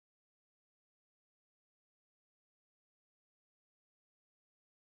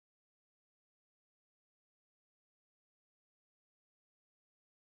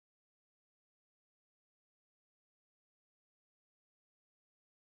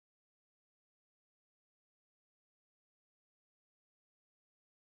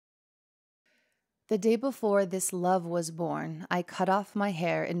The day before this love was born, I cut off my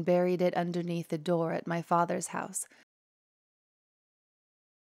hair and buried it underneath the door at my father's house.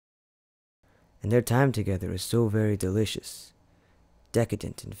 And their time together is so very delicious,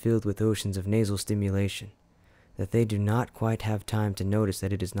 decadent and filled with oceans of nasal stimulation, that they do not quite have time to notice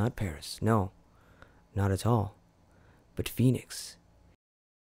that it is not Paris, no, not at all, but Phoenix.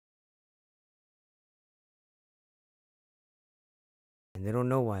 And they don't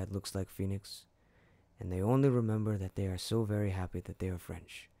know why it looks like Phoenix, and they only remember that they are so very happy that they are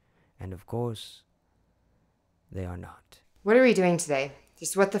French. And of course, they are not. What are we doing today?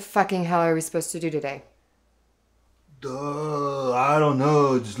 Just what the fucking hell are we supposed to do today? Duh, I don't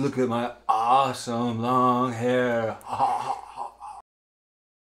know. Just look at my awesome long hair.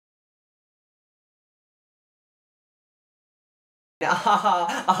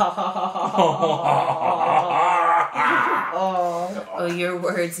 Oh, your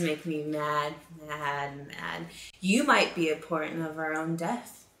words make me mad. You might be a portent of our own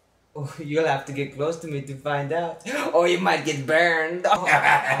death. Oh, you'll have to get close to me to find out. Or you might get burned.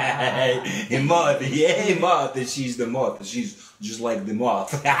 Hey, moth, yeah, moth. She's the moth. She's just like the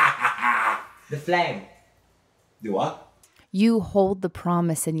moth. The flame. The what? You hold the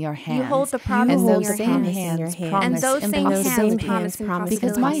promise in your hands. You hold the promise and in those your same hands. hands And those same hands promise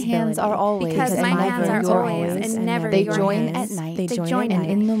because my hands are always because my hands are always and never they your join hands. at night. They join and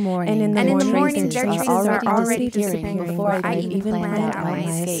in the morning. And in the morning, their traces are already disappearing before I even planned out my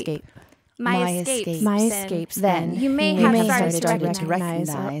escape. My escapes, then, you may have started to recognize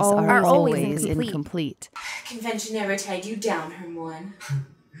are always incomplete. Convention never tied you down, Hermone.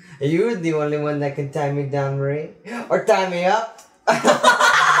 You're the only one that can tie me down, Marie. Or tie me up.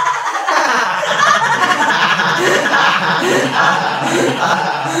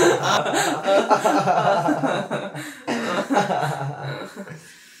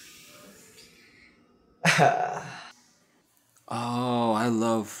 Oh, I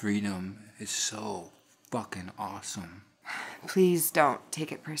love freedom. It's so fucking awesome. Please don't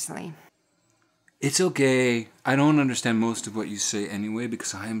take it personally. It's okay. I don't understand most of what you say anyway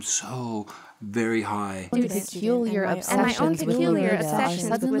because I am so very high. Peculiar obsessions with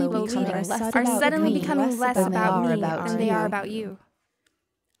Lolita are suddenly becoming less about me than they are about you.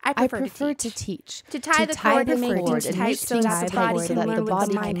 I prefer to teach. To tie the cord and make things tight so that the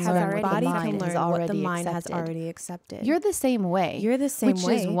body can learn what the mind has already accepted. You're the same way. Which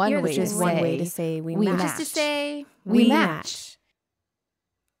is one way to say we match. Which is to say we match.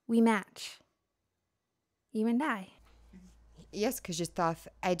 We match. You and I. Yes, Christophe,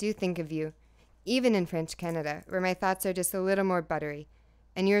 I do think of you. Even in French Canada, where my thoughts are just a little more buttery.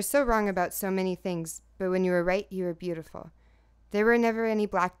 And you are so wrong about so many things, but when you were right, you were beautiful. There were never any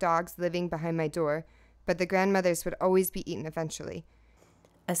black dogs living behind my door, but the grandmothers would always be eaten eventually.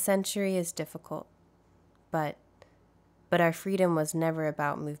 A century is difficult, but our freedom was never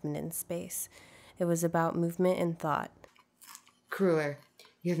about movement in space. It was about movement in thought. Crueler,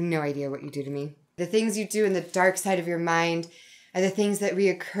 you have no idea what you do to me. The things you do in the dark side of your mind are the things that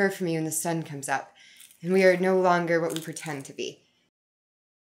reoccur for me when the sun comes up, and we are no longer what we pretend to be.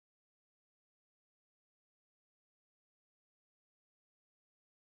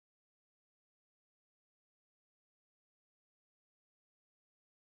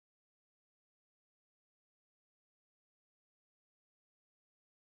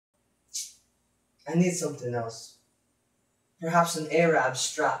 I need something else. Perhaps an Arab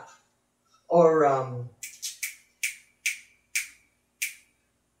strap. Or,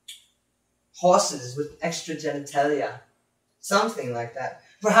 horses with extra genitalia. Something like that.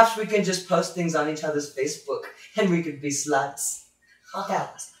 Perhaps we can just post things on each other's Facebook and we could be sluts.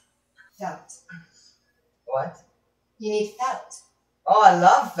 Felt. What? You need felt. Oh, I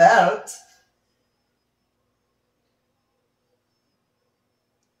love felt.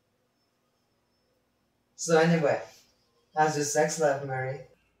 So anyway, how's your sex life, Mary?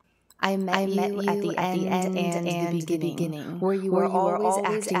 I met you at the end and the beginning, where you were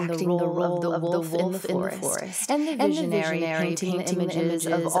always acting the role of the wolf in the forest, and the visionary painting images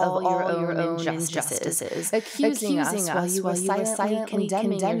of all your own injustices, accusing us while you were silently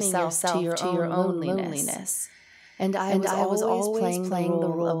condemning yourself to your own loneliness. And I was always playing the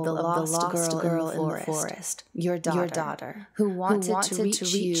role of the lost girl in the forest, your daughter, who wanted to reach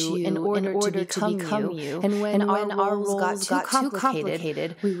you in order to become you. And when our roles got too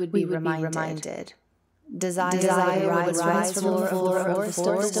complicated, we would be reminded. Desire would rise from the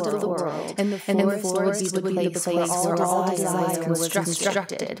forest of the world, and the forest would be the place where all desire was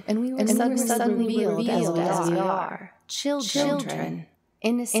constructed, and we were suddenly revealed as we are, children.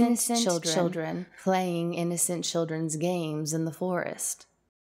 Innocent children playing innocent children's games in the forest.